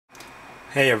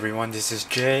Hey everyone, this is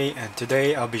Jay, and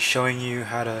today I'll be showing you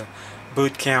how to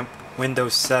BootCamp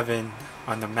Windows 7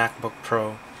 on the MacBook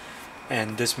Pro.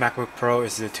 And this MacBook Pro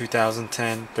is the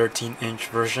 2010 13-inch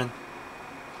version.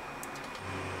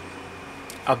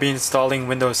 I'll be installing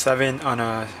Windows 7 on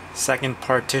a second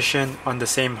partition on the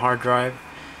same hard drive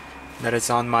that is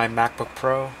on my MacBook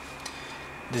Pro.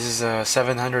 This is a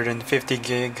 750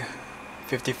 gig,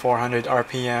 5400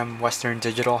 RPM Western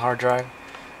Digital hard drive.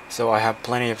 So I have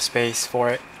plenty of space for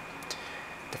it.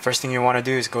 The first thing you want to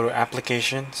do is go to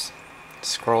Applications,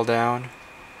 scroll down,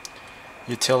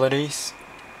 Utilities,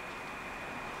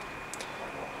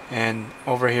 and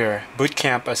over here,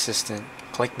 BootCamp Assistant.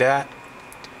 Click that,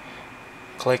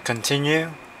 click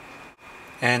Continue,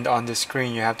 and on the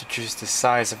screen you have to choose the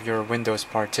size of your Windows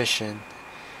partition.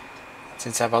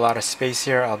 Since I have a lot of space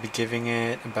here, I'll be giving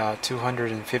it about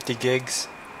 250 gigs.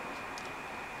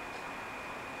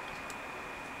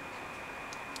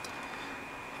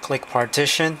 Click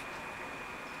Partition,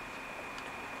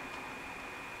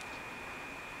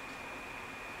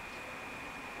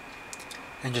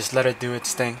 and just let it do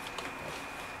its thing.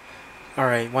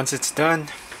 Alright, once it's done,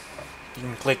 you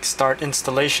can click Start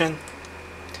Installation,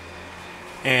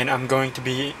 and I'm going to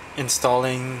be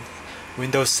installing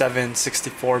Windows 7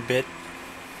 64-bit,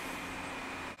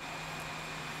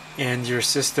 and your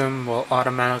system will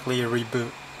automatically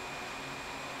reboot.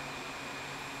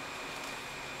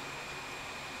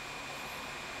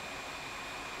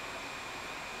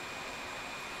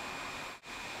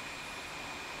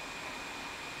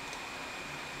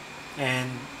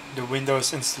 And the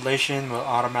Windows installation will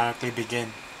automatically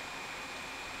begin.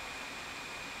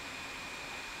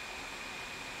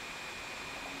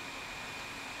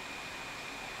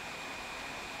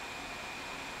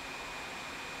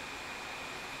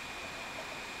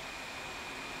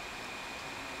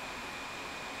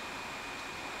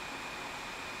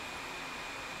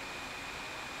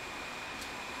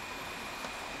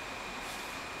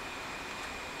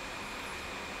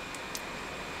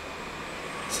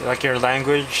 Select your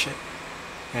language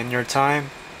and your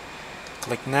time.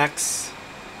 Click Next.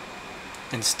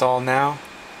 Install now.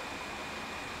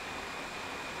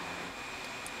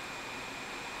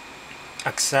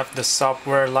 Accept the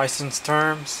software license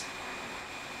terms.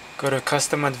 Go to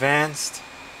Custom Advanced.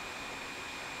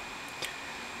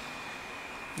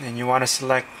 And you want to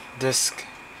select Disk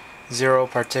 0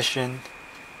 Partition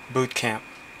BootCamp.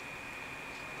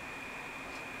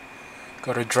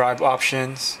 Go to Drive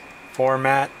Options,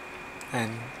 Format,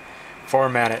 and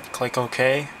format it. Click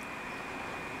OK.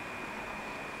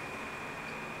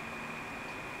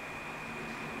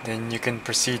 Then you can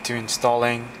proceed to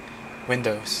installing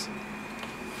Windows.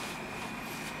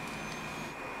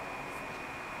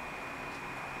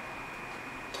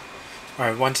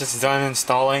 Alright, once it's done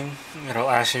installing, it'll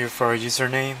ask you for a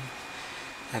username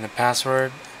and a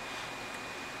password.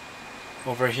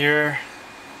 Over here,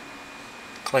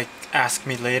 click Ask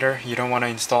Me Later. You don't want to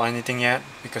install anything yet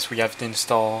because we have to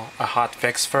install a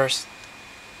hotfix first.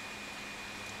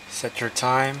 Set your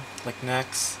time, click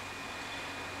Next,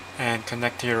 and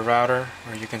connect to your router,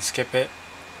 or you can skip it.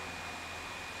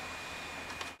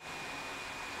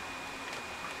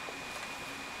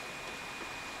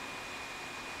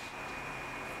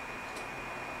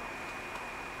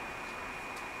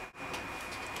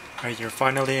 Alright, you're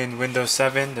finally in Windows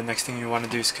 7. The next thing you want to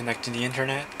do is connect to the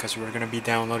internet because we're going to be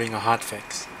downloading a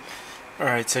hotfix.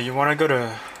 Alright, so you want to go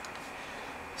to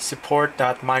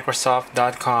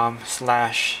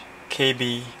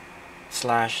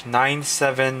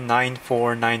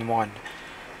support.microsoft.com/kb/979491.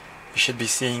 You should be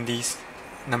seeing these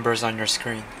numbers on your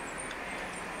screen.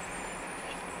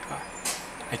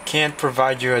 I can't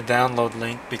provide you a download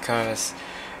link because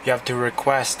you have to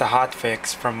request the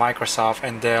hotfix from Microsoft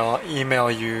and they'll email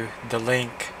you the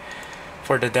link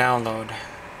for the download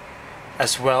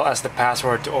as well as the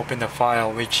password to open the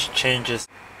file, which changes.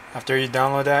 After you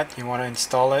download that, you want to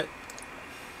install it.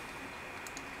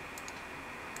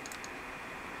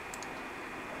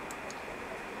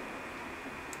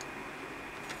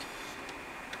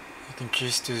 You can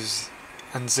choose to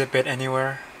unzip it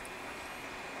anywhere.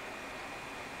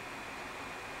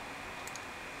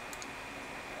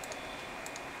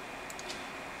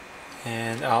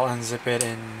 And I'll unzip it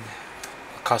in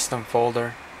a custom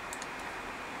folder.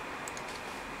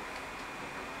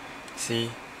 See,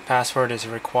 password is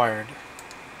required.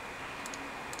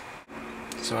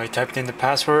 So I typed in the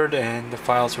password and the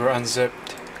files were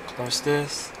unzipped. Close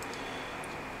this.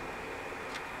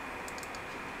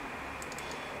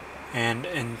 And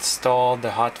install the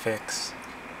hotfix.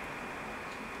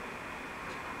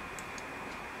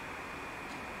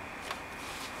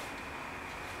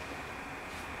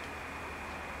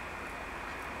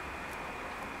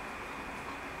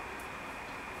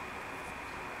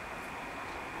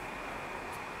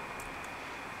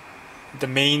 The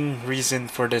main reason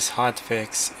for this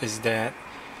hotfix is that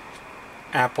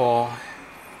Apple,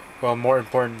 well, more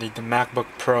importantly, the MacBook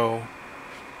Pro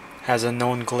has a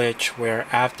known glitch where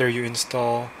after you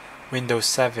install Windows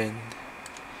 7,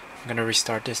 I'm gonna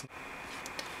restart this.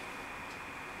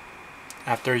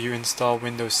 After you install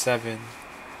Windows 7,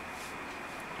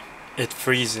 it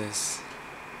freezes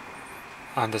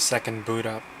on the second boot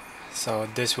up, so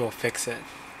this will fix it.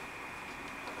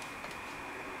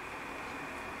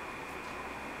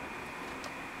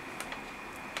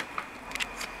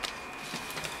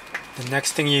 The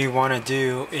next thing you want to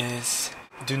do is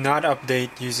do not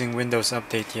update using Windows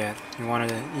Update yet. You want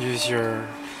to use your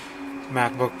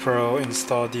MacBook Pro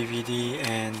install DVD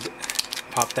and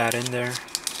pop that in there,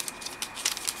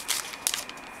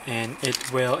 and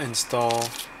it will install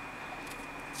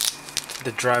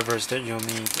the drivers that you'll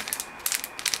need.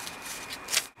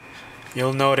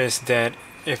 You'll notice that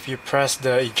if you press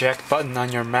the eject button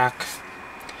on your Mac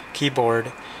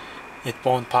keyboard, it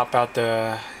won't pop out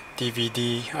the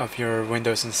DVD of your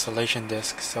Windows installation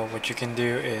disk. So what you can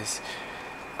do is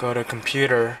go to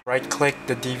computer, right click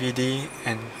the DVD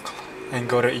and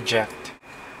go to eject.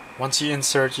 Once you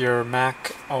insert your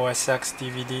Mac OS X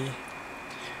DVD,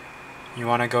 you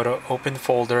want to go to open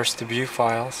folders to view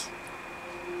files,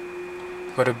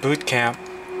 go to BootCamp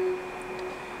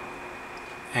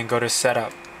and go to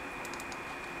setup.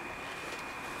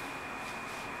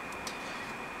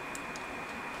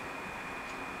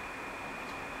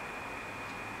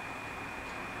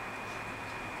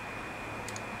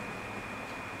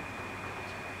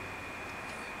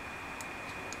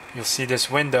 You'll see this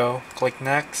window. Click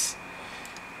next,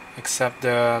 accept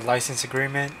the license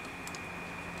agreement.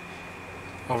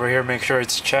 Over here, make sure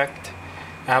it's checked.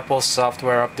 Apple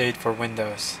software update for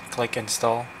Windows. Click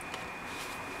install.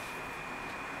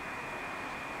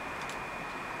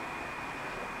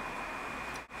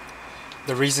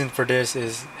 The reason for this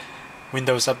is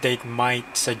Windows Update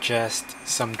might suggest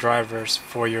some drivers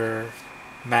for your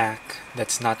Mac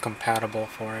that's not compatible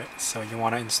for it, so you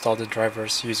want to install the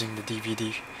drivers using the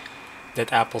DVD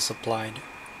that Apple supplied.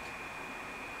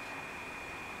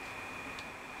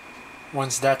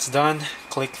 Once that's done,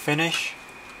 click finish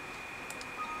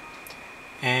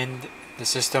and the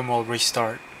system will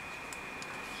restart.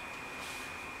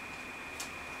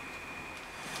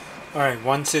 Alright,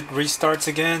 once it restarts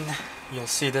again, you'll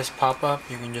see this pop up.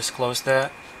 You can just close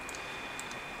that.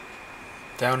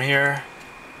 Down here,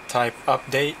 type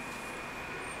update.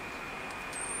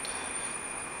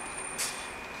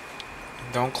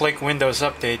 Don't click Windows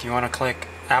Update, you want to click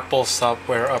Apple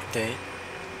Software Update.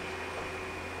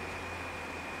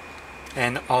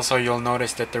 And also you'll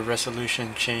notice that the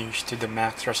resolution changed to the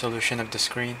max resolution of the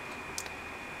screen.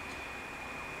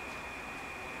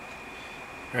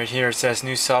 Right here it says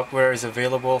new software is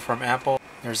available from Apple.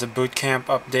 There's a BootCamp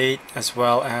update as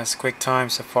well as QuickTime,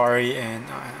 Safari, and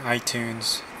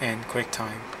iTunes and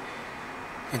QuickTime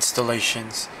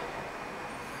installations.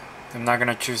 I'm not going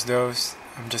to choose those.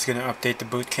 I'm just going to update the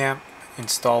BootCamp,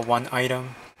 install one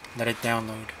item, let it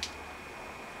download.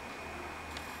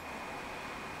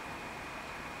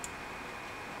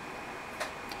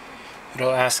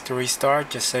 It'll ask to restart,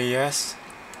 just say yes.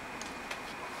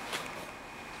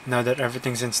 Now that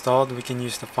everything's installed, we can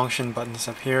use the function buttons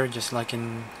up here just like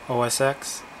in OS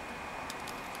X.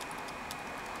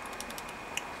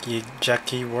 The eject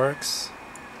key works.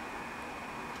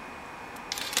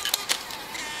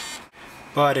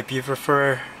 But if you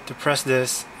prefer to press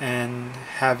this and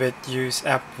have it use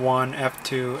F1,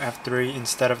 F2, F3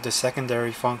 instead of the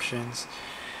secondary functions,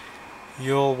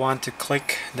 you'll want to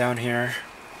click down here.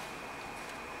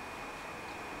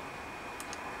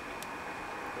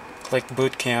 Click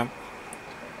BootCamp,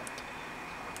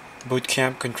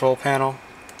 BootCamp control panel,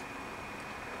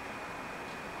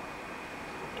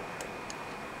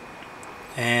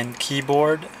 and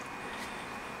keyboard.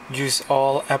 Use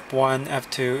all F1,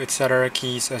 F2, etc.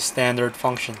 keys as standard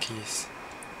function keys.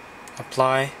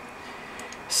 Apply.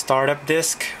 Startup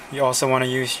disk. You also want to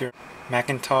use your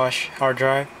Macintosh hard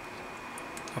drive.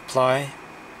 Apply.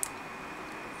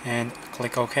 And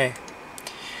click OK.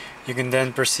 You can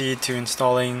then proceed to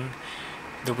installing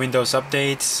the Windows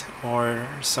updates or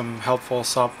some helpful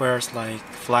softwares like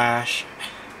Flash,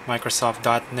 Microsoft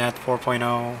 .NET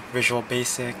 4.0, Visual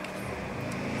Basic,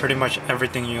 pretty much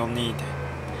everything you'll need.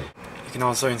 You can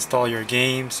also install your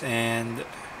games and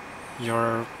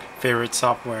your favorite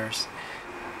softwares.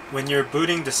 When you're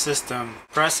booting the system,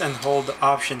 press and hold the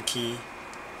Option key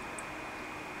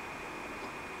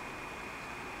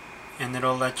and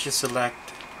it'll let you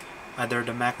select either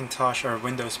the Macintosh or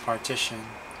Windows partition,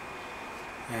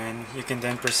 and you can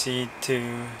then proceed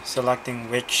to selecting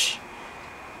which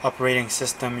operating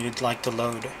system you'd like to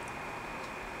load.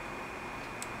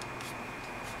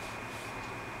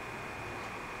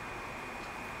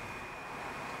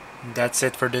 That's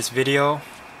it for this video.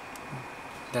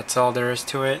 That's all there is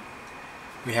to it.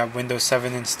 We have Windows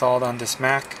 7 installed on this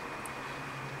Mac.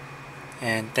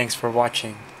 And thanks for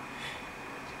watching.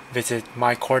 Visit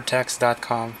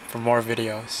mycortex.com for more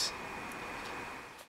videos.